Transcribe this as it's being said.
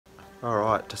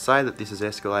Alright, to say that this has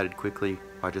escalated quickly,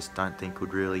 I just don't think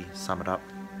would really sum it up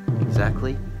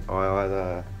exactly. I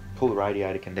either pull the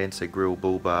radiator condenser grill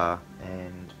bull bar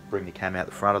and bring the cam out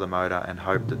the front of the motor and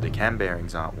hope that the cam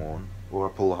bearings aren't worn, or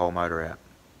I pull the whole motor out.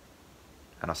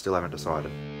 And I still haven't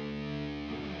decided.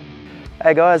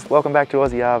 Hey guys, welcome back to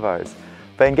Aussie Arvos.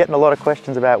 Been getting a lot of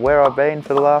questions about where I've been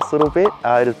for the last little bit.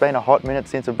 It has been a hot minute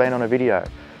since I've been on a video.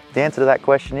 The answer to that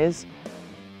question is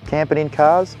camping in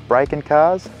cars, breaking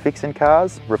cars, fixing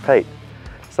cars, repeat.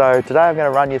 So today I'm going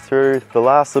to run you through the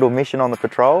last little mission on the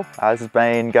patrol. This has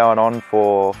been going on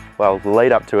for, well, the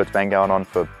lead up to it's been going on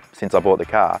for since I bought the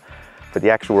car. But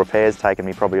the actual repair's taken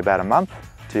me probably about a month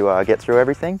to get through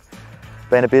everything.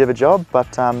 Been a bit of a job,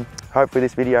 but hopefully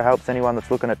this video helps anyone that's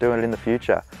looking at doing it in the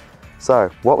future. So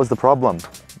what was the problem?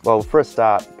 Well, for a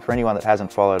start, for anyone that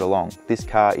hasn't followed along, this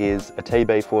car is a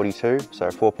TB42, so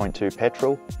 4.2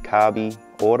 petrol, carby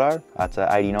auto. It's a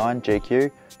 89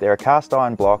 GQ. They're a cast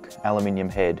iron block aluminium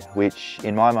head, which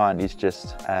in my mind is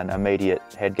just an immediate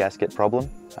head gasket problem,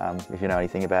 if you know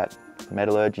anything about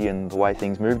metallurgy and the way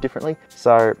things move differently.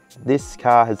 So this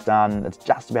car has done, it's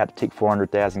just about to tick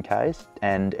 400,000 Ks,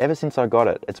 and ever since I got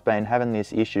it, it's been having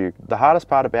this issue. The hardest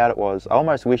part about it was, I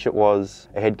almost wish it was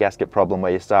a head gasket problem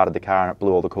where you started the car and it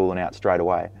blew all the coolant out straight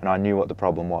away, and I knew what the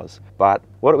problem was. But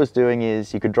what it was doing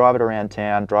is, you could drive it around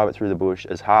town, drive it through the bush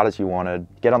as hard as you wanted,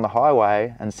 get on the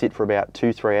highway and sit for about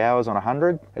 2-3 hours on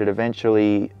 100. It'd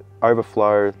eventually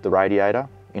overflow the radiator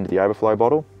into the overflow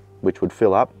bottle, which would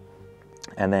fill up,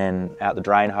 and then out the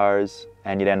drain hose,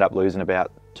 and you'd end up losing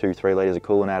about 2-3 litres of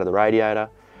coolant out of the radiator,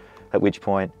 at which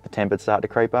point the temp would start to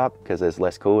creep up because there's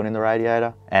less coolant in the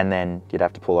radiator, and then you'd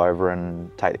have to pull over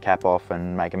and take the cap off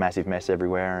and make a massive mess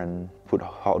everywhere and put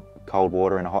cold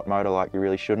water in a hot motor like you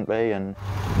really shouldn't be. And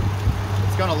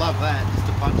it's gonna love that, just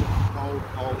a bunch of cold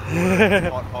water,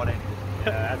 hot engine.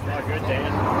 Yeah, that's not good,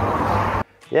 Dan.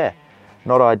 Yeah,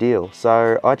 not ideal.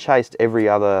 So I chased every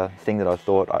other thing that I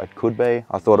thought it could be.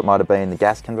 I thought it might have been the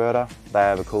gas converter. They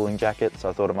have a cooling jacket, so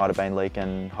I thought it might have been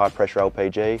leaking high pressure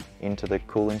LPG into the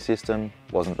cooling system.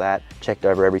 Wasn't that. Checked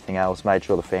over everything else, made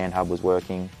sure the fan hub was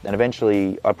working. And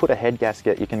eventually I put a head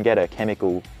gasket. You can get a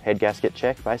chemical head gasket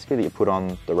check, basically, that you put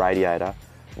on the radiator,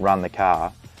 run the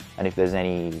car, and if there's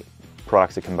any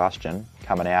products of combustion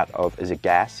coming out of, as a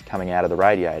gas coming out of the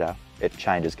radiator, it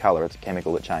changes colour. It's a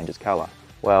chemical that changes colour.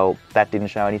 Well, that didn't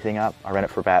show anything up. I ran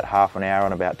it for about half an hour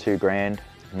on about $2 grand.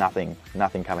 Nothing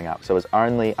coming up. So it was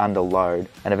only under load.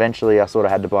 And eventually I sort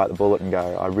of had to bite the bullet and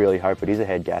go, I really hope it is a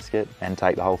head gasket, and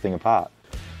take the whole thing apart.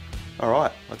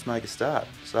 Alright, let's make a start.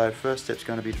 So first step's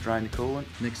going to be to drain the coolant.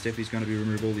 Next step is going to be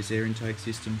remove all this air intake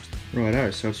system. Righto,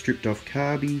 so I've stripped off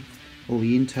carby, all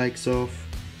the intakes off.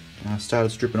 I started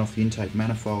stripping off the intake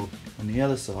manifold. On the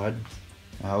other side,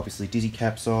 obviously dizzy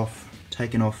caps off.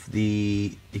 Taken off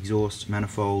the exhaust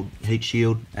manifold heat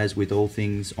shield. As with all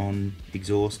things on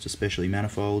exhaust, especially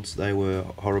manifolds, they were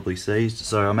horribly seized.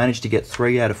 So I managed to get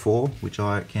 3 out of 4, which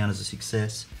I count as a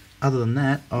success. Other than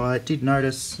that, I did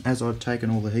notice, as I'd taken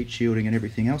all the heat shielding and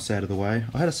everything else out of the way,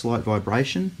 I had a slight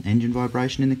vibration, engine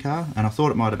vibration in the car, and I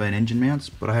thought it might have been engine mounts,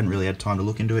 but I hadn't really had time to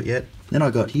look into it yet. Then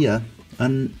I got here,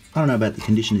 and I don't know about the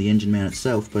condition of the engine mount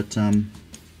itself, but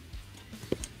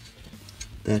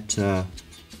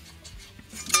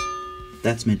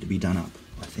that's meant to be done up,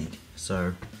 I think.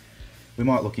 So we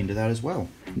might look into that as well.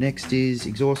 Next is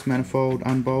exhaust manifold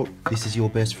unbolt. This is your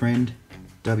best friend.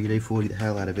 WD-40 the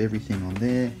hell out of everything on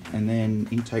there. And then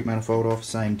intake manifold off,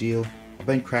 same deal. I've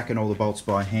been cracking all the bolts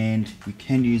by hand. You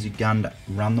can use a gun to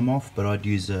run them off, but I'd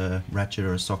use a ratchet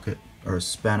or a socket or a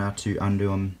spanner to undo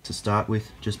them to start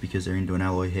with, just because they're into an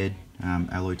alloy head.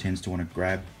 Alloy tends to want to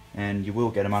grab. And you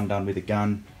will get them undone with a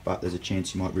gun, but there's a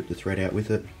chance you might rip the thread out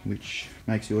with it, which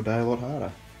makes your day a lot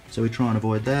harder. So we try and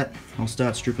avoid that. I'll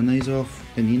start stripping these off,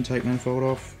 then the intake manifold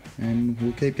off, and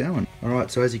we'll keep going.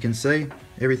 Alright, so as you can see,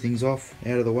 everything's off,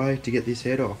 out of the way to get this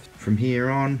head off. From here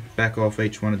on, back off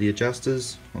each one of the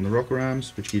adjusters on the rocker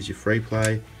arms, which gives you free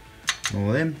play and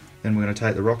all of them. Then we're going to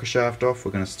take the rocker shaft off.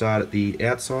 We're going to start at the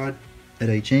outside at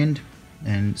each end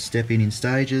and step in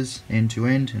stages, end to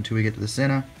end, until we get to the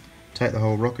center. Take the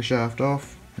whole rocker shaft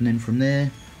off, and then from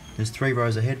there there's 3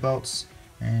 rows of head bolts,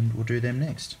 and we'll do them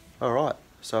next. Alright,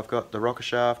 so I've got the rocker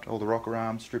shaft, all the rocker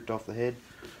arms stripped off the head,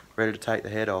 ready to take the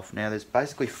head off. Now there's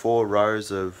basically 4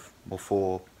 rows of, or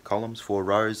 4 columns, 4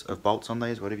 rows of bolts on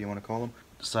these, whatever you want to call them.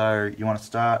 So you want to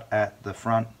start at the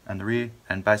front and the rear,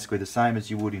 and basically the same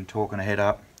as you would in torquing a head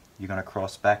up, you're going to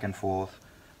cross back and forth,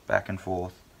 back and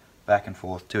forth, back and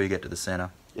forth till you get to the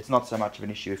center. It's not so much of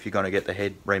an issue if you're going to get the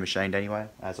head remachined anyway,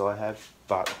 as I have,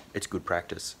 but it's good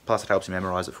practice. Plus it helps you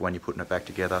memorise it for when you're putting it back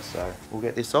together. So we'll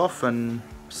get this off and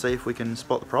see if we can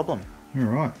spot the problem.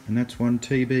 Alright, and that's one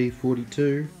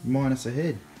TB42 minus a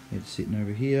head. It's sitting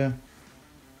over here.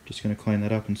 Just going to clean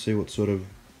that up and see what sort of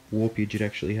warpage it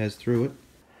actually has through it.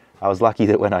 I was lucky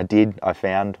that when I did, I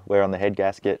found where on the head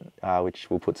gasket, which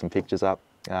we'll put some pictures up,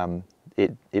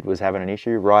 it was having an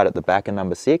issue right at the back of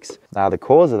number 6. The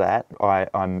cause of that,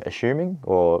 I'm assuming,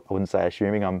 or I wouldn't say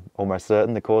assuming, I'm almost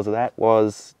certain the cause of that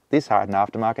was this had an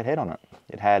aftermarket head on it.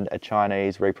 It had a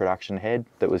Chinese reproduction head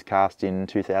that was cast in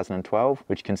 2012,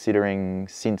 which, considering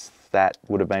since that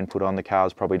would have been put on, the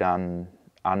car's probably done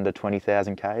under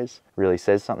 20,000 Ks, really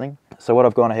says something. So what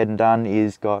I've gone ahead and done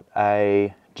is got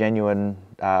a genuine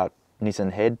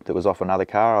Nissan head that was off another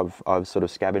car. I've sort of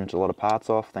scavenged a lot of parts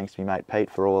off, thanks to my mate Pete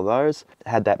for all of those.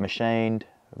 Had that machined,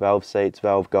 valve seats,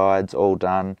 valve guides, all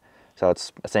done. So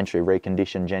it's essentially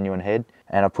reconditioned genuine head,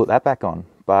 and I put that back on.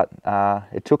 But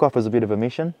it took off as a bit of a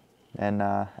mission, and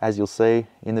as you'll see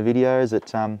in the videos,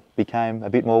 it became a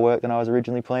bit more work than I was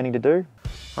originally planning to do.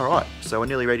 Alright, so we're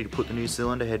nearly ready to put the new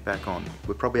cylinder head back on.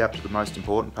 We're probably up to the most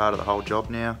important part of the whole job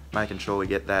now, making sure we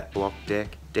get that block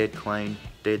deck dead clean,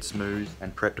 dead smooth,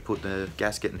 and prep to put the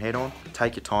gasket and head on.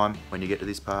 Take your time when you get to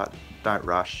this part, don't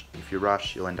rush. If you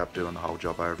rush, you'll end up doing the whole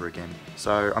job over again.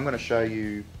 So I'm going to show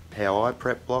you how I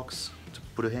prep blocks to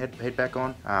put a head back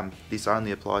on. This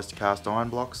only applies to cast iron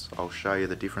blocks. I'll show you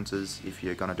the differences if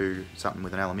you're going to do something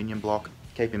with an aluminium block.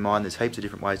 Keep in mind there's heaps of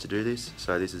different ways to do this,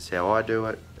 so this is how I do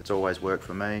it. It's always worked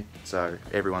for me, so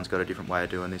everyone's got a different way of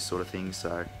doing this sort of thing.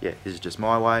 So yeah, this is just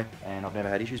my way, and I've never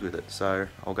had issues with it, so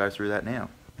I'll go through that now.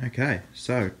 Okay,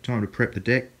 so time to prep the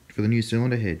deck for the new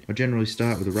cylinder head. I generally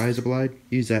start with a razor blade,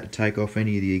 use that to take off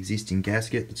any of the existing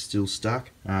gasket that's still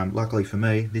stuck. Luckily for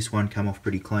me, this one come off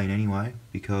pretty clean anyway,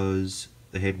 because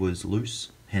the head was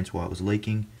loose, hence why it was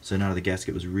leaking. So none of the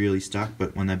gasket was really stuck,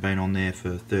 but when they've been on there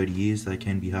for 30 years, they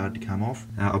can be hard to come off.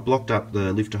 I blocked up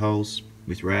the lifter holes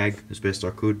with rag as best I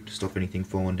could to stop anything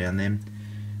falling down them.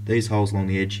 These holes along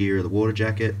the edge here are the water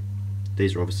jacket.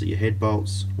 These are obviously your head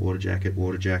bolts, water jacket,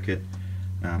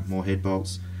 more head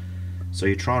bolts. So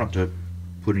you try not to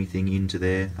put anything into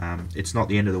there. It's not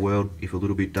the end of the world if a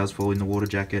little bit does fall in the water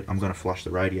jacket. I'm going to flush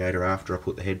the radiator after I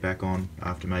put the head back on,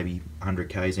 after maybe 100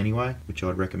 Ks anyway, which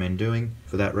I'd recommend doing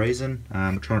for that reason.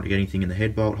 Try not to get anything in the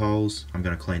head bolt holes. I'm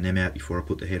going to clean them out before I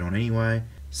put the head on anyway.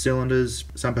 Cylinders,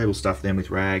 some people stuff them with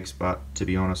rags, but to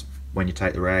be honest, when you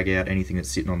take the rag out, anything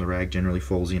that's sitting on the rag generally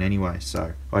falls in anyway,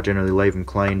 so I generally leave them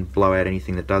clean, blow out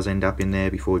anything that does end up in there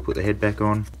before we put the head back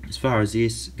on. As far as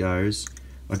this goes,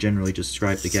 I generally just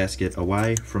scrape the gasket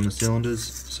away from the cylinders,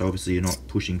 so obviously you're not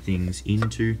pushing things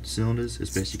into cylinders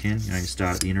as best you can. You know, you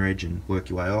start at the inner edge and work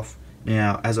your way off.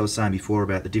 Now, as I was saying before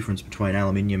about the difference between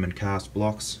aluminium and cast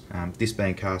blocks, this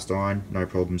being cast iron, no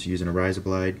problems using a razor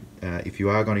blade. If you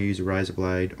are going to use a razor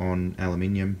blade on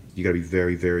aluminium, you've got to be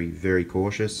very, very, very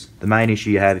cautious. The main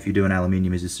issue you have if you're doing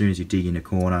aluminium is as soon as you dig in a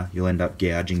corner, you'll end up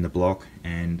gouging the block,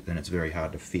 and then it's very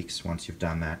hard to fix once you've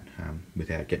done that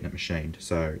without getting it machined.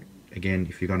 So again,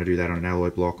 if you're going to do that on an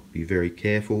alloy block, be very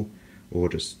careful, or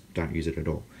just don't use it at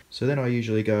all. So then I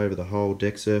usually go over the whole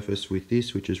deck surface with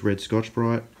this, which is red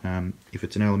Scotch-Brite. If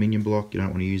it's an aluminium block, you don't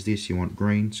want to use this, you want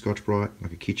green Scotch-Brite,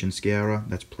 like a kitchen scourer.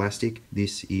 That's plastic.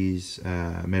 This is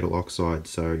metal oxide,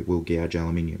 so it will gouge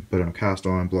aluminium. But on a cast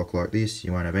iron block like this,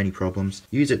 you won't have any problems.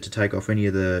 Use it to take off any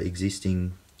of the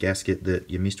existing gasket that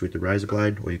you missed with the razor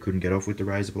blade, or you couldn't get off with the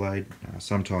razor blade.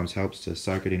 Sometimes helps to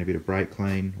soak it in a bit of brake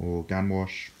clean or gun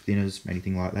wash, thinners,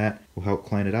 anything like that will help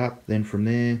clean it up. Then from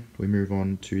there we move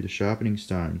on to the sharpening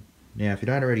stone. Now if you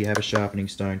don't already have a sharpening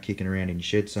stone kicking around in your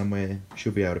shed somewhere, you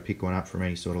should be able to pick one up from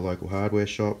any sort of local hardware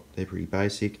shop. They're pretty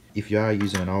basic. If you are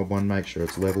using an old one, make sure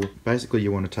it's level. Basically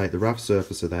you want to take the rough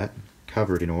surface of that,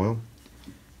 cover it in oil,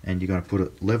 and you're going to put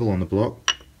it level on the block,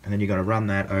 and then you're going to run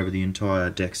that over the entire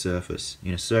deck surface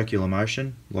in a circular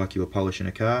motion like you were polishing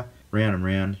a car, round and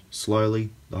round,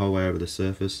 slowly, the whole way over the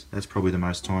surface. That's probably the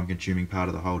most time consuming part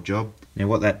of the whole job. Now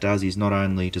what that does is not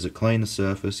only does it clean the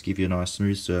surface, give you a nice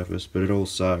smooth surface, but it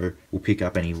also will pick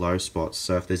up any low spots.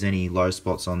 So if there's any low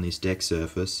spots on this deck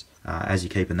surface, as you're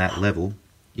keeping that level,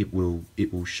 it will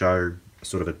show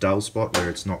sort of a dull spot where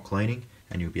it's not cleaning,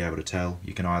 and you'll be able to tell.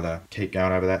 You can either keep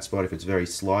going over that spot. If it's very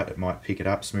slight, it might pick it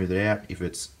up, smooth it out. If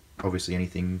it's obviously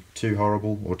anything too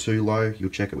horrible or too low, you'll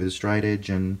check it with a straight edge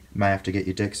and may have to get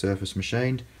your deck surface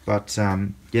machined. But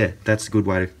yeah, that's a good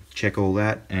way to check all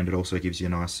that, and it also gives you a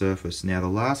nice surface. Now the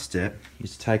last step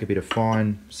is to take a bit of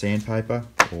fine sandpaper,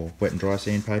 or wet and dry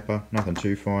sandpaper, nothing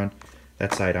too fine.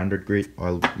 That's 800 grit.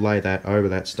 I lay that over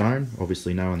that stone,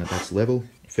 obviously knowing that that's level.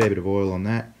 fair bit of oil on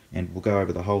that, and we'll go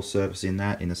over the whole surface in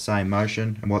that in the same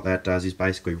motion. And what that does is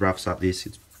basically roughs up this.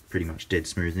 It's pretty much dead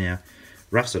smooth now.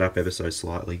 Roughs it up ever so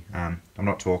slightly. I'm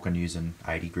not talking using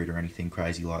 80 grit or anything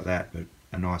crazy like that, but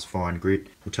a nice fine grit.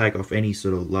 We'll take off any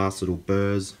sort of last little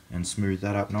burrs and smooth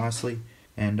that up nicely,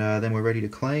 and then we're ready to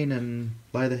clean and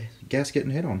lay the gasket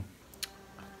and head on.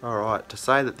 Alright, to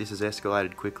say that this has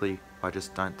escalated quickly, I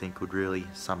just don't think would really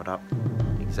sum it up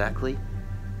exactly.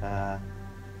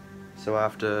 So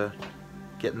after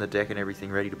getting the deck and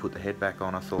everything ready to put the head back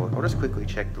on, I thought I'll just quickly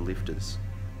check the lifters,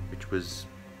 which was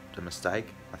the mistake,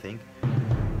 I think.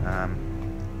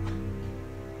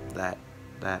 That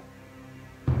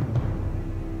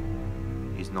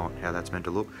is not how that's meant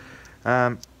to look.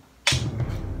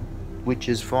 Which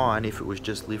is fine if it was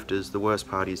just lifters. The worst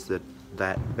part is that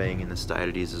being in the state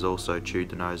it is has also chewed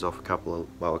the nose off a couple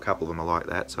of them are like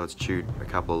that, so it's chewed a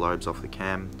couple of lobes off the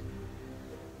cam,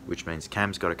 which means the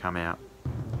cam's got to come out,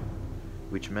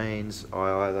 which means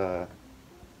I either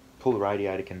pull the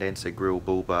radiator, condenser, grill,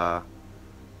 bull bar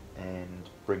and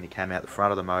bring the cam out the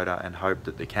front of the motor and hope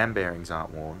that the cam bearings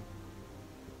aren't worn,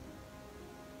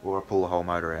 or I pull the whole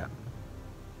motor out,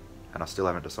 and I still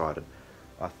haven't decided.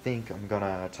 I think I'm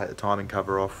gonna take the timing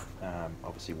cover off,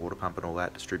 obviously water pump and all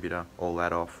that, distributor, all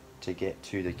that off, to get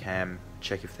to the cam,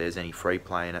 check if there's any free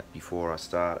play in it before I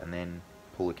start, and then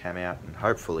pull the cam out, and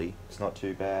hopefully it's not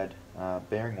too bad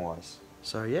bearing wise.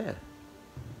 So yeah,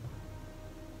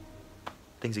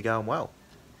 things are going well.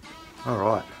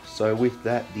 Alright, so with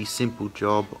that, the simple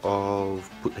job of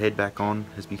put the head back on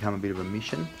has become a bit of a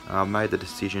mission. I've made the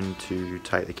decision to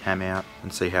take the cam out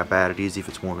and see how bad it is, if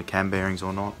it's worn the cam bearings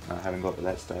or not. I haven't got to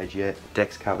that stage yet.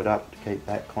 Deck's covered up to keep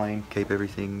that clean, keep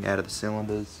everything out of the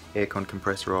cylinders, aircon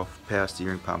compressor off, power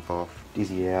steering pump off,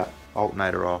 dizzy out,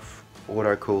 alternator off,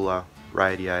 auto cooler,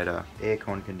 radiator,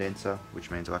 aircon condenser, which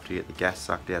means I have to get the gas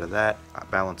sucked out of that,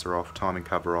 balancer off, timing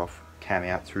cover off, cam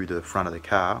out through the front of the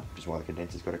car, which is why the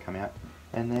condenser's got to come out,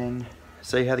 and then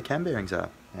see how the cam bearings are.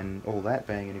 And all that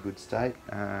being in a good state,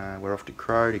 we're off to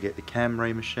Crow to get the cam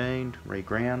remachined,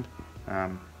 reground.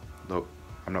 Look,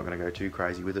 I'm not going to go too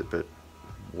crazy with it, but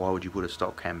why would you put a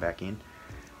stock cam back in?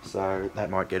 So that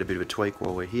might get a bit of a tweak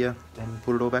while we're here and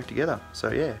put it all back together.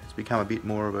 So yeah, it's become a bit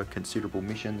more of a considerable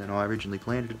mission than I originally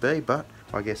planned it to be, but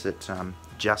I guess at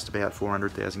just about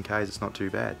 400,000 Ks it's not too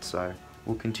bad. So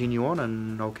we'll continue on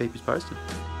and I'll keep you posted.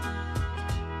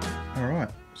 Alright,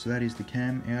 so that is the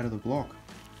cam out of the block,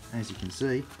 as you can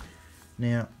see.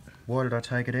 Now, why did I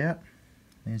take it out?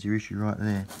 There's your issue right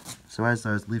there. So as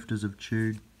those lifters have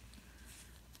chewed,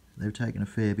 they've taken a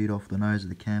fair bit off the nose of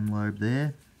the cam lobe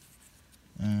there,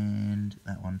 and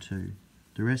that one too.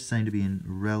 The rest seem to be in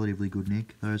relatively good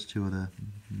nick. Those two are the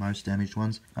most damaged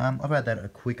ones. I've had that a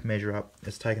quick measure up.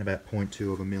 It's taken about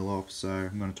 0.2 of a mil off, so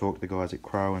I'm going to talk to the guys at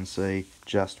Crow and see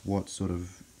just what sort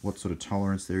of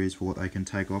tolerance there is for what they can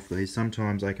take off these.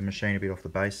 Sometimes they can machine a bit off the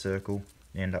base circle,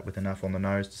 end up with enough on the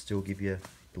nose to still give you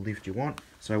the lift you want.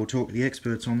 So we'll talk to the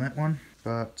experts on that one.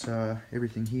 But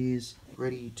everything here's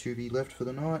ready to be left for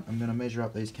the night. I'm going to measure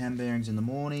up these cam bearings in the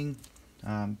morning.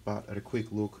 But at a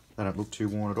quick look, they don't look too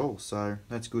worn at all, so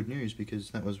that's good news because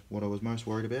that was what I was most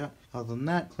worried about. Other than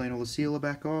that, clean all the sealer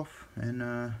back off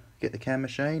and get the cam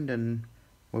machined and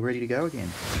we're ready to go again.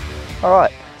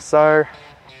 Alright, so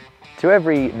to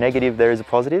every negative there is a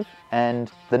positive,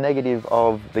 and the negative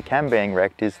of the cam being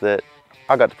wrecked is that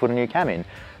I got to put a new cam in.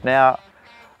 Now,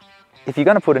 if you're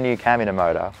going to put a new cam in a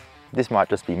motor, this might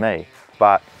just be me,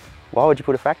 but why would you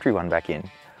put a factory one back in?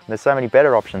 There's so many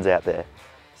better options out there.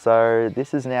 So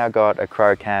this has now got a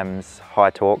Crow Cam's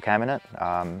high torque cam in it.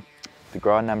 The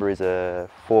grind number is a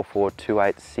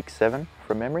 442867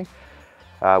 from memory,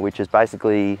 which is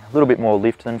basically a little bit more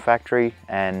lift than factory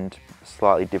and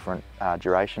slightly different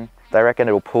duration. They reckon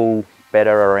it'll pull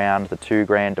better around the 2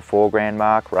 grand to 4 grand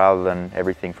mark rather than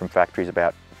everything from factories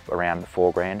about around the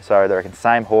 4 grand. So they reckon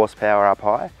same horsepower up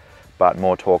high, but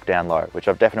more torque down low, which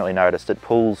I've definitely noticed. It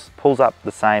pulls up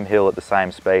the same hill at the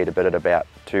same speed, but at about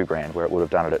 2 grand, where it would have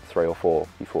done it at 3 or 4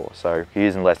 before. So you're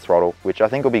using less throttle, which I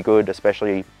think will be good,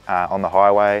 especially on the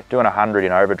highway. Doing 100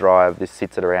 in overdrive, this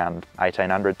sits at around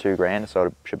 1800, 2 grand, so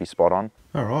it should be spot on.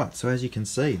 Alright, so as you can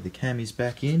see, the cam is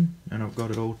back in and I've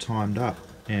got it all timed up.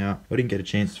 Now, I didn't get a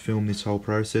chance to film this whole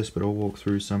process, but I'll walk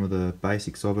through some of the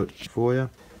basics of it for you.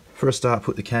 For a start,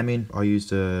 put the cam in. I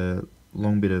used a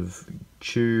long bit of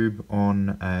tube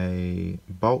on a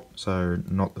bolt, so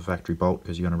not the factory bolt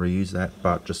because you're going to reuse that,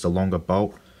 but just a longer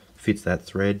bolt, fits that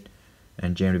thread,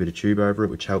 and jammed a bit of tube over it,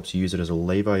 which helps you use it as a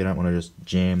lever. You don't want to just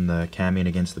jam the cam in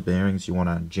against the bearings, you want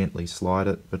to gently slide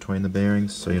it between the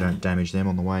bearings so you don't damage them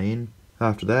on the way in.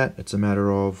 After that, it's a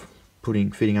matter of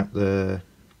fitting up the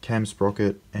cam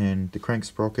sprocket and the crank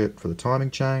sprocket for the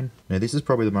timing chain. Now this is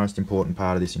probably the most important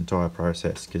part of this entire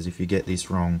process, because if you get this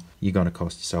wrong, you're going to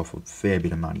cost yourself a fair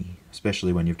bit of money,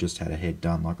 especially when you've just had a head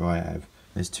done like I have.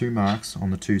 There's 2 marks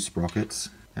on the 2 sprockets,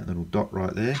 that little dot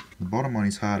right there. The bottom one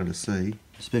is harder to see,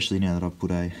 especially now that I've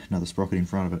put another sprocket in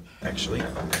front of it. Actually,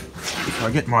 if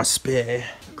I get my spare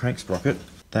crank sprocket,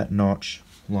 that notch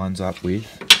lines up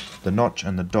with, the notch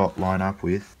and the dot line up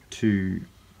with 2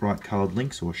 bright coloured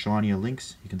links or shinier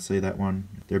links. You can see that one.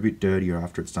 They're a bit dirtier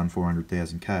after it's done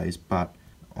 400,000 Ks, but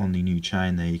on the new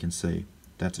chain there you can see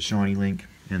that's a shiny link,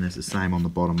 and there's the same on the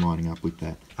bottom lining up with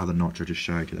that other notch I just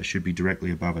showed you. They should be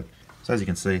directly above it. So as you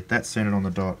can see, that's centered on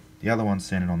the dot, the other one's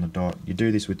centered on the dot. You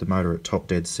do this with the motor at top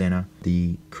dead center.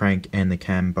 The crank and the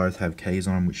cam both have keys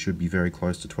on them, which should be very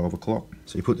close to 12 o'clock.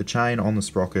 So you put the chain on the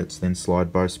sprockets, then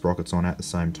slide both sprockets on at the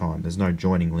same time. There's no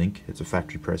joining link, it's a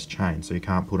factory press chain, so you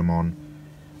can't put them on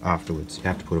afterwards. You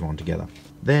have to put them on together.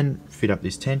 Then fit up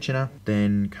this tensioner,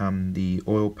 then come the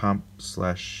oil pump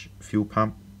slash fuel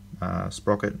pump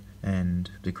sprocket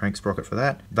and the crank sprocket for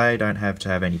that. They don't have to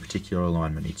have any particular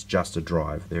alignment, it's just a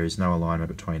drive. There is no alignment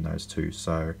between those two,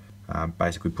 so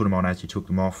basically put them on as you took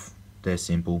them off. They're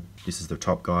simple. This is the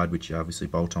top guide, which you obviously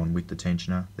bolt on with the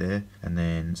tensioner there, and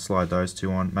then slide those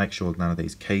 2 on. Make sure none of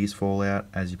these keys fall out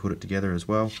as you put it together as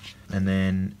well. And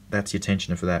then that's your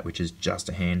tensioner for that, which is just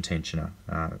a hand tensioner.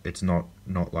 It's not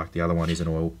like the other one is an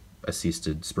oil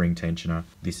assisted spring tensioner.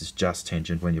 This is just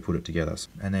tensioned when you put it together.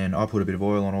 And then I put a bit of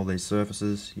oil on all these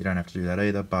surfaces. You don't have to do that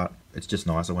either, but it's just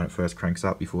nicer when it first cranks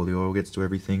up before the oil gets to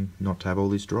everything, not to have all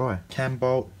this dry. Cam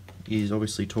bolt is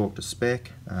obviously torqued to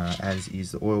spec, as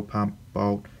is the oil pump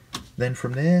bolt. Then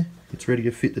from there, it's ready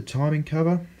to fit the timing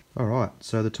cover. Alright,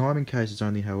 so the timing case is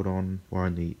only held on, or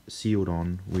only sealed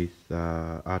on with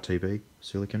RTB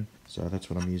silicone. So that's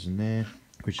what I'm using there,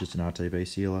 which is an RTB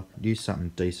sealer. Use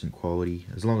something decent quality.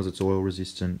 As long as it's oil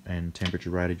resistant and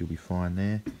temperature rated, you'll be fine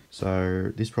there.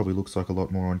 So this probably looks like a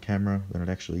lot more on camera than it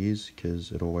actually is,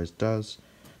 because it always does.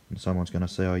 And someone's going to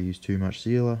say I use too much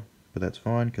sealer, but that's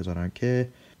fine because I don't care.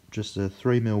 Just a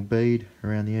 3mm bead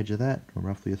around the edge of that, or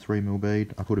roughly a 3mm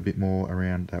bead. I put a bit more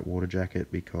around that water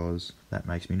jacket because that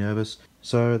makes me nervous.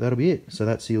 So that'll be it. So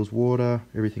that seals water,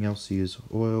 everything else seals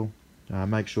oil.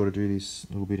 Make sure to do this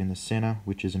a little bit in the center,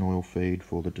 which is an oil feed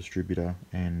for the distributor,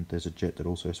 and there's a jet that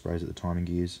also sprays at the timing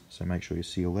gears, so make sure you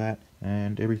seal that.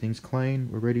 And everything's clean,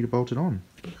 we're ready to bolt it on.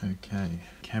 Okay,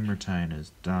 cam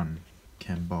retainers done,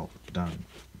 cam bolt done,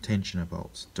 tensioner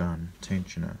bolts done,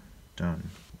 tensioner done,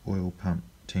 oil pump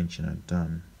tensioner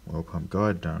done, oil pump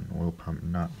guide done, oil pump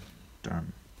nut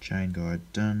done, chain guide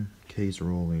done, keys are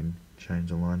all in,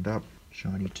 chains are lined up,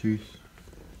 shiny tooth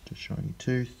to shiny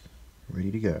tooth,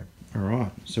 ready to go.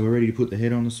 Alright, so we're ready to put the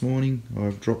head on this morning.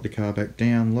 I've dropped the car back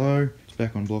down low, it's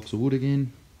back on blocks of wood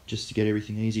again, just to get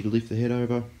everything easy to lift the head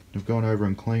over. I've gone over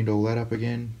and cleaned all that up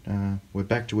again. We're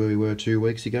back to where we were 2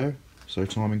 weeks ago. So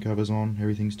timing cover's on,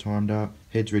 everything's timed up,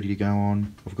 head's ready to go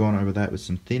on. I've gone over that with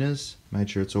some thinners, made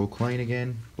sure it's all clean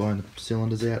again, blown the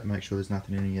cylinders out, make sure there's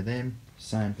nothing in any of them.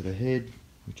 Same for the head,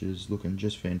 which is looking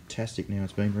just fantastic now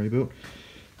it's been rebuilt.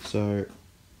 So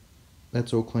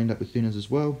that's all cleaned up with thinners as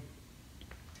well.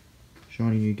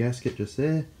 Shiny new gasket just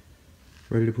there,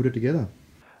 ready to put it together.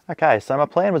 Okay, so my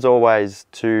plan was always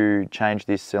to change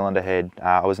this cylinder head.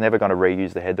 I was never going to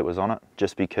reuse the head that was on it,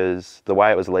 just because the way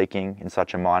it was leaking in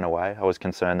such a minor way, I was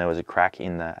concerned there was a crack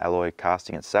in the alloy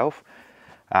casting itself.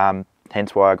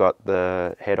 Hence why I got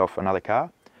the head off another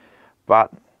car.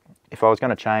 But if I was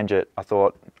going to change it, I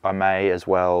thought I may as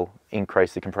well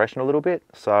increase the compression a little bit.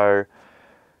 So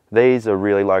these are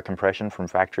really low compression from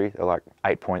factory. They're like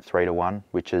 8.3 to 1,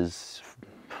 which is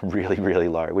really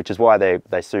low, which is why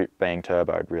they suit being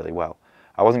turboed really well.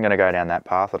 I wasn't going to go down that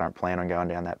path. I don't plan on going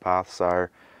down that path, so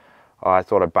I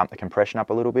thought I'd bump the compression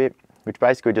up a little bit, which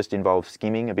basically just involves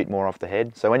skimming a bit more off the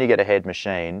head. So when you get a head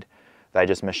machined, they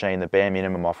just machine the bare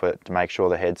minimum off it to make sure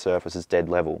the head surface is dead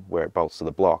level where it bolts to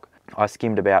the block. I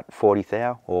skimmed about 40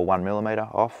 thou or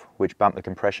 1mm off, which bumped the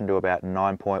compression to about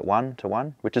 9.1 to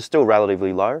 1, which is still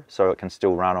relatively low, so it can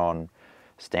still run on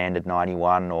standard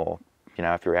 91, or you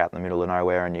know, if you're out in the middle of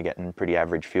nowhere and you're getting pretty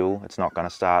average fuel, it's not going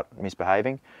to start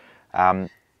misbehaving.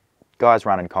 Guys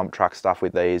running comp truck stuff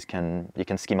with these, you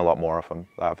can skim a lot more of them.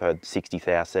 I've heard 60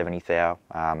 thou, 70 thou,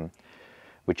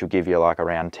 which will give you like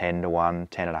around 10 to 1,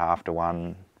 10.5 to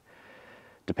 1,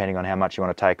 depending on how much you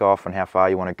want to take off and how far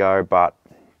you want to go. But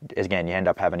again, you end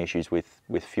up having issues with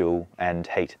fuel and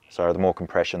heat. So the more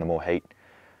compression, the more heat,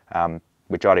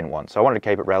 which I didn't want. So I wanted to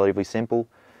keep it relatively simple.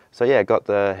 So yeah, got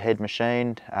the head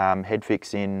machined, head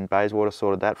fix in Bayswater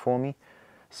sorted that for me.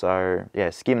 So yeah,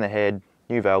 skim the head,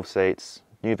 new valve seats,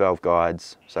 new valve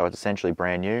guides, so it's essentially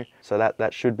brand new. So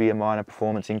that should be a minor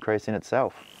performance increase in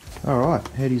itself. Alright,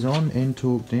 head is on and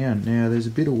torque down. Now there's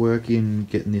a bit of work in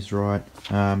getting this right.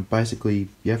 Basically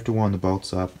you have to wind the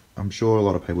bolts up. I'm sure a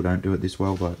lot of people don't do it this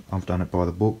well, but I've done it by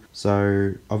the book.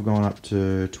 So I've gone up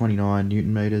to 29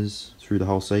 Newton meters through the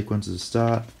whole sequence as a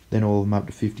start, then all of them up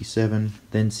to 57,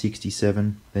 then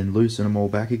 67, then loosen them all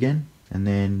back again, and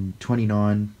then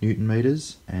 29 Newton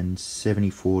meters and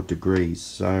 74 degrees.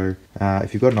 So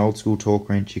if you've got an old school torque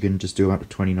wrench, you can just do up to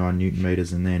 29 Newton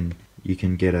meters, and then you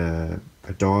can get a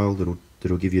dial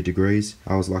that'll give you degrees.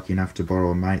 I was lucky enough to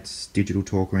borrow a mate's digital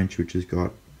torque wrench, which has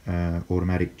got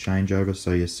automatic changeover,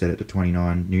 so you set it to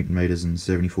 29 Newton meters and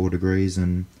 74 degrees,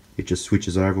 and it just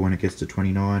switches over when it gets to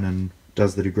 29 and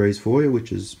does the degrees for you,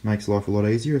 which makes life a lot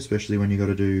easier, especially when you got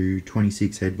to do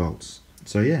 26 head bolts.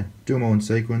 So yeah, do them all in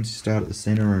sequence. You start at the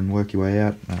center and work your way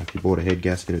out. If you bought a head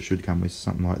gasket, it should come with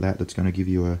something like that that's going to give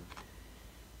you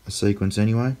a sequence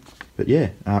anyway. But yeah,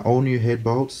 all new head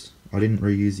bolts. I didn't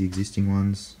reuse the existing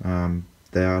ones.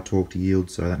 They are torque to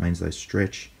yield, so that means they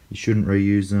stretch. You shouldn't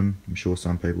reuse them. I'm sure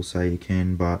some people say you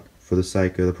can, but for the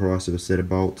sake of the price of a set of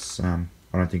bolts,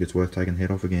 I don't think it's worth taking the head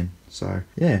off again. So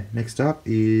yeah, next up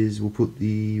is we'll put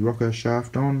the rocker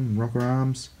shaft on, rocker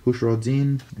arms, push rods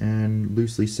in, and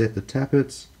loosely set the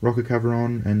tappets, rocker cover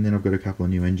on, and then I've got a couple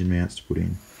of new engine mounts to put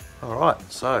in. Alright,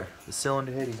 so the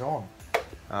cylinder head is on.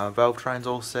 Valve train's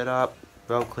all set up,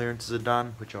 valve clearances are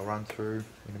done, which I'll run through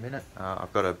in a minute.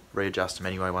 I've got to readjust them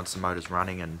anyway once the motor's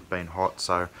running and been hot,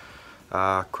 so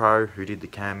Crow, who did the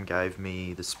cam, gave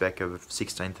me the spec of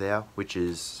 16th thou, which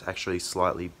is actually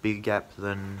slightly bigger gap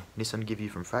than Nissan give you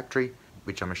from factory,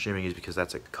 which I'm assuming is because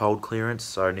that's a cold clearance,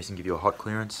 so Nissan give you a hot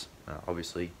clearance.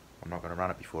 Obviously I'm not going to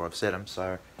run it before I've set them,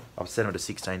 so I've set them to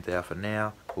 16th thou for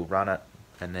now. We'll run it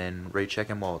and then recheck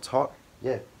them while it's hot.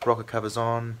 Yeah, rocker covers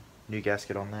on, new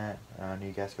gasket on that,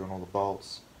 new gasket on all the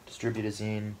bolts, distributors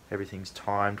in, everything's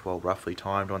timed, well roughly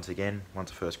timed once again.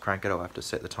 Once I first crank it I'll have to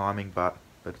set the timing, but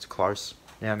it's close.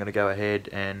 Now I'm going to go ahead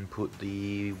and put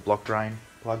the block drain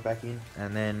plug back in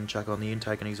and then chuck on the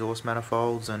intake and exhaust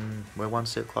manifolds, and we're one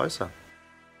step closer.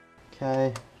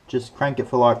 Okay, just crank it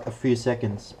for like a few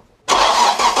seconds. Yeah,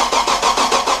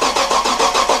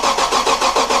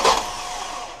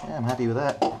 I'm happy with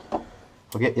that.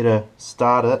 I'll get you to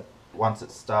start it. Once it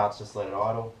starts, just let it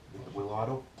idle, leave the wheel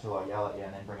idle, till I yell at you,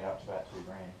 and then bring it up to about 2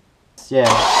 grand. Yeah.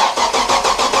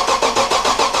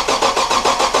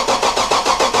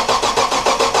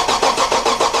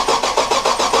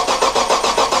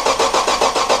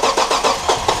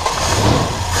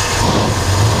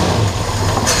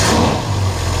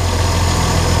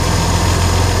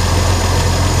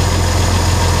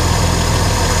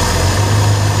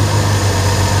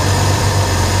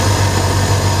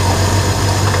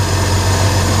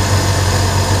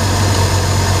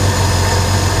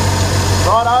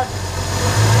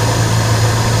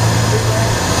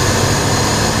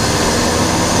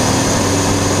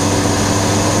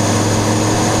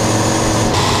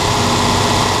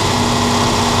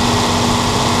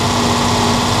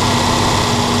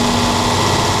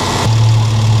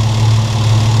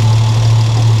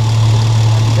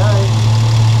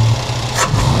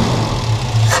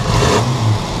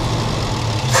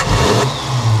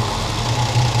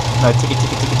 No, ticka,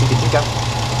 ticka, ticka, ticka, ticka.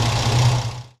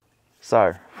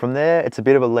 So, from there, it's a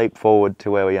bit of a leap forward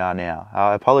to where we are now.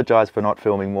 I apologise for not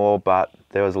filming more, but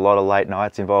there was a lot of late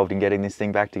nights involved in getting this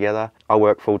thing back together. I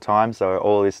work full time, so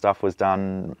all this stuff was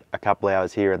done a couple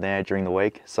hours here and there during the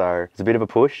week, so it's a bit of a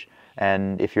push.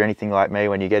 And if you're anything like me,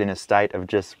 when you get in a state of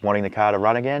just wanting the car to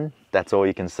run again, that's all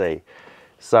you can see.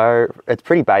 So it's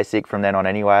pretty basic from then on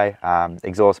anyway.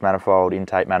 Exhaust manifold,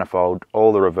 intake manifold,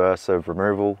 all the reverse of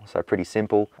removal, so pretty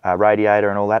simple. Radiator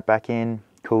and all that back in,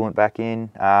 coolant back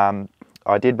in.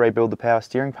 I did rebuild the power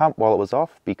steering pump while it was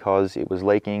off because it was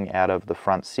leaking out of the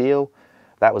front seal.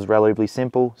 That was relatively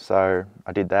simple, so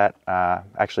I did that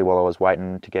actually while I was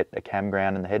waiting to get a cam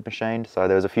ground and the head machined. So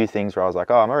there was a few things where I was like,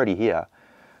 oh, I'm already here,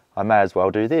 I may as well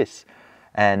do this.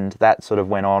 And that sort of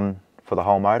went on for the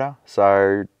whole motor.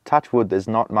 So touch wood, there's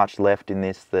not much left in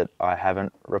this that I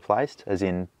haven't replaced, as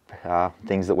in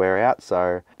things that wear out.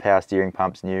 So power steering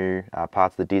pump's new,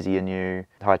 parts of the dizzy are new,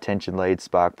 high tension leads,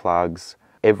 spark plugs,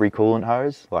 every coolant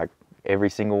hose, like every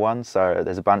single one. So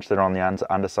there's a bunch that are on the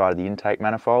underside of the intake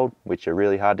manifold, which are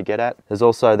really hard to get at. There's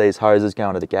also these hoses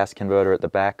going to the gas converter at the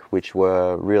back, which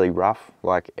were really rough,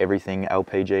 like everything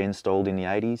LPG installed in the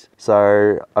 80s.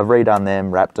 So I've redone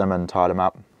them, wrapped them and tied them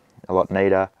up a lot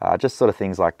neater, just sort of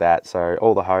things like that. So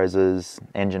all the hoses,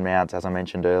 engine mounts, as I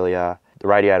mentioned earlier. The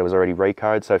radiator was already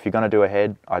recode, so if you're going to do a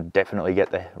head, I'd definitely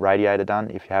get the radiator done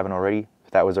if you haven't already.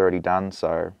 that was already done,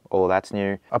 so all of that's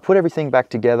new. I put everything back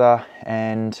together,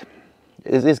 and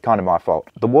it is kind of my fault.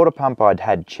 The water pump I'd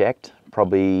had checked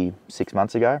probably 6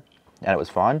 months ago, and it was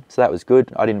fine, so that was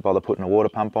good. I didn't bother putting a water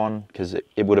pump on because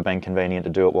it would have been convenient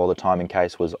to do it while the timing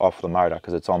case was off the motor,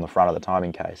 because it's on the front of the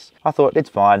timing case. I thought it's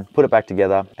fine, put it back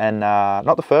together, and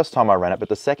not the first time I ran it, but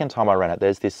the second time I ran it,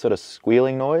 there's this sort of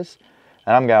squealing noise,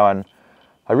 and I'm going,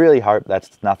 I really hope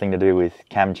that's nothing to do with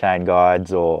cam chain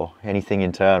guides or anything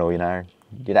internal, you know,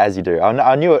 as you do.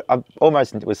 I knew it, I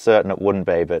almost was certain it wouldn't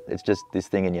be, but it's just this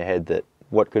thing in your head that,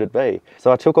 what could it be? So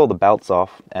I took all the belts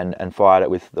off and fired it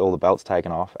with all the belts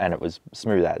taken off, and it was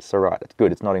smooth as. So right, it's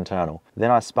good, it's not internal.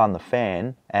 Then I spun the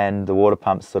fan, and the water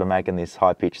pump's sort of making this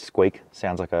high-pitched squeak.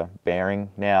 Sounds like a bearing.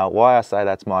 Now, why I say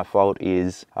that's my fault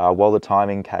is while the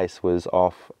timing case was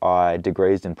off, I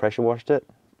degreased and pressure washed it,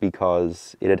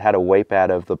 because it had had a weep out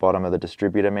of the bottom of the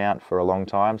distributor mount for a long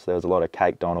time, so there was a lot of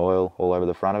caked on oil all over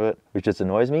the front of it, which just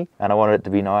annoys me, and I wanted it to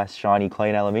be nice, shiny,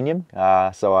 clean aluminium,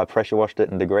 so I pressure washed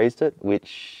it and degreased it,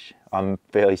 which I'm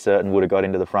fairly certain would have got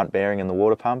into the front bearing in the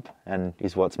water pump and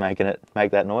is what's making it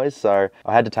make that noise, so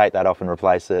I had to take that off and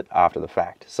replace it after the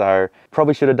fact. So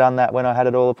probably should have done that when I had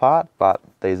it all apart, but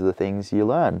these are the things you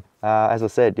learn. As I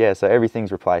said, yeah, so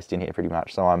everything's replaced in here pretty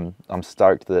much, so I'm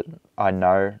stoked that I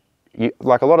know.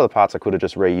 Like a lot of the parts I could have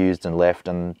just reused and left,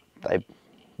 and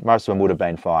most of them would have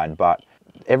been fine, but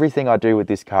everything I do with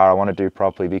this car I want to do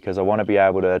properly, because I want to be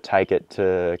able to take it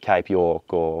to Cape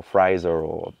York or Fraser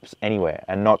or anywhere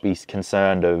and not be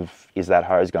concerned of, is that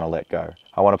hose going to let go?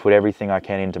 I want to put everything I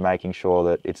can into making sure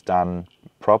that it's done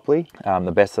properly,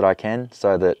 the best that I can,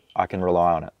 so that I can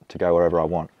rely on it to go wherever I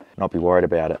want, not be worried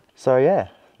about it. So yeah,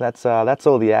 that's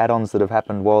all the add-ons that have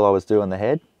happened while I was doing the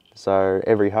head. So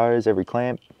every hose, every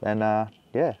clamp, and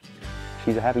yeah,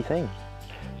 she's a happy thing.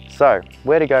 So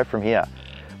where to go from here?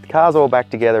 The car's all back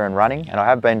together and running, and I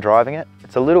have been driving it.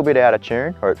 It's a little bit out of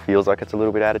tune, or it feels like it's a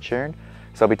little bit out of tune.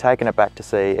 So I'll be taking it back to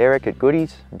see Eric at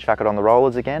Goodies and chuck it on the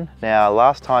rollers again. Now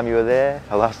last time we were there,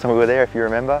 if you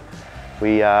remember,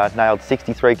 we nailed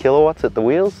 63 kilowatts at the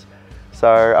wheels. So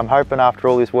I'm hoping after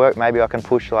all this work, maybe I can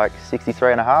push like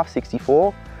 63 and a half,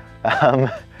 64.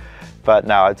 But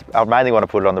no, I mainly want to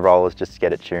put it on the rollers just to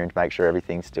get it tuned, make sure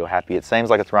everything's still happy. It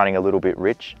seems like it's running a little bit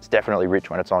rich. It's definitely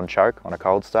rich when it's on choke, on a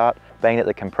cold start. Being that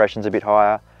the compression's a bit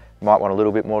higher, might want a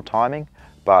little bit more timing,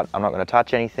 but I'm not going to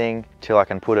touch anything till I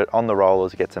can put it on the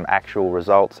rollers, get some actual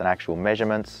results and actual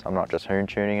measurements. I'm not just hoon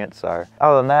tuning it. So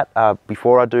other than that,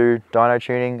 before I do dyno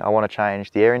tuning, I want to change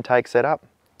the air intake setup.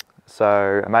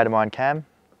 So a mate of mine, Cam,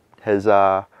 has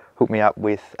hooked me up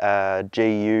with a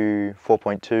GU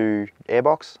 4.2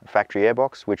 airbox, factory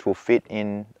airbox, which will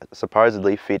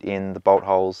supposedly fit in the bolt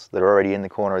holes that are already in the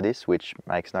corner of this, which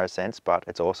makes no sense, but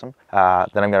it's awesome. Then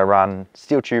I'm going to run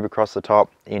steel tube across the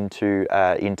top into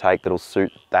intake that'll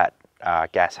suit that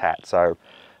gas hat. So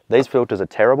these filters are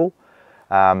terrible.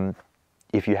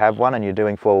 If you have one and you're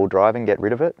doing four-wheel driving, get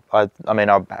rid of it. I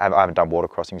mean, I haven't done water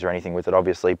crossings or anything with it,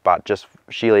 obviously, but just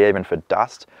sheerly even for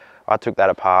dust, I took that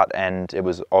apart and it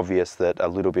was obvious that a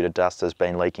little bit of dust has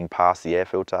been leaking past the air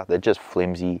filter. They're just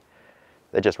flimsy.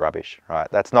 They're just rubbish, right?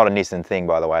 That's not a Nissan thing,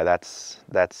 by the way. That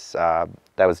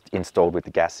was installed with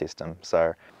the gas system.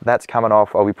 So that's coming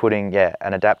off. I'll be putting, yeah,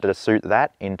 an adapter to suit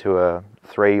that into a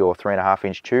 3 or 3.5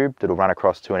 inch tube that'll run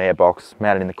across to an airbox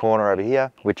mounted in the corner over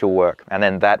here, which will work. And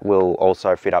then that will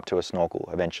also fit up to a snorkel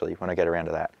eventually when I get around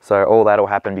to that. So all that'll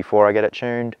happen before I get it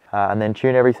tuned, and then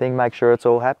tune everything, make sure it's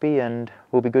all happy, and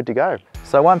we'll be good to go.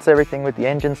 So once everything with the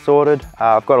engine sorted,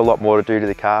 I've got a lot more to do to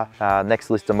the car. Next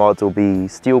list of mods will be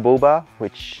steel bull bar,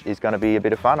 which is going to be a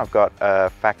bit of fun. I've got a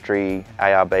factory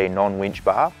ARB non-winch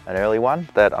bar, an early one,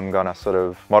 that I'm going to sort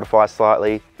of modify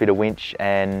slightly, bit of winch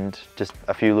and just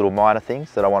a few little minor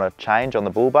things that I want to change on the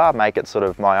bull bar, make it sort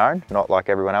of my own, not like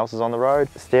everyone else's on the road.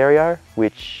 Stereo,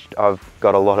 which I've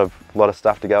got a lot of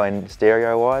stuff to go in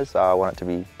stereo wise. I want it to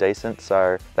be decent,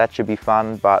 so that should be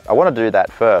fun, but I want to do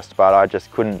that first, but I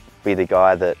just couldn't be the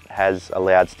guy that has a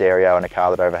loud stereo in a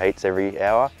car that overheats every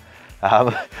hour.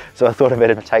 So I thought I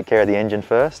better take care of the engine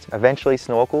first. Eventually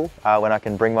snorkel, when I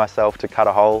can bring myself to cut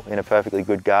a hole in a perfectly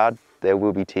good guard. There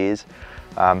will be tears,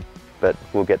 but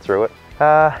we'll get through it.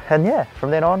 And yeah,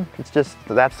 from then on,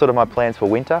 that's sort of my plans for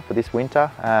this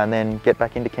winter, and then get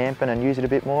back into camping and use it a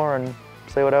bit more and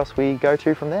see what else we go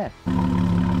to from there.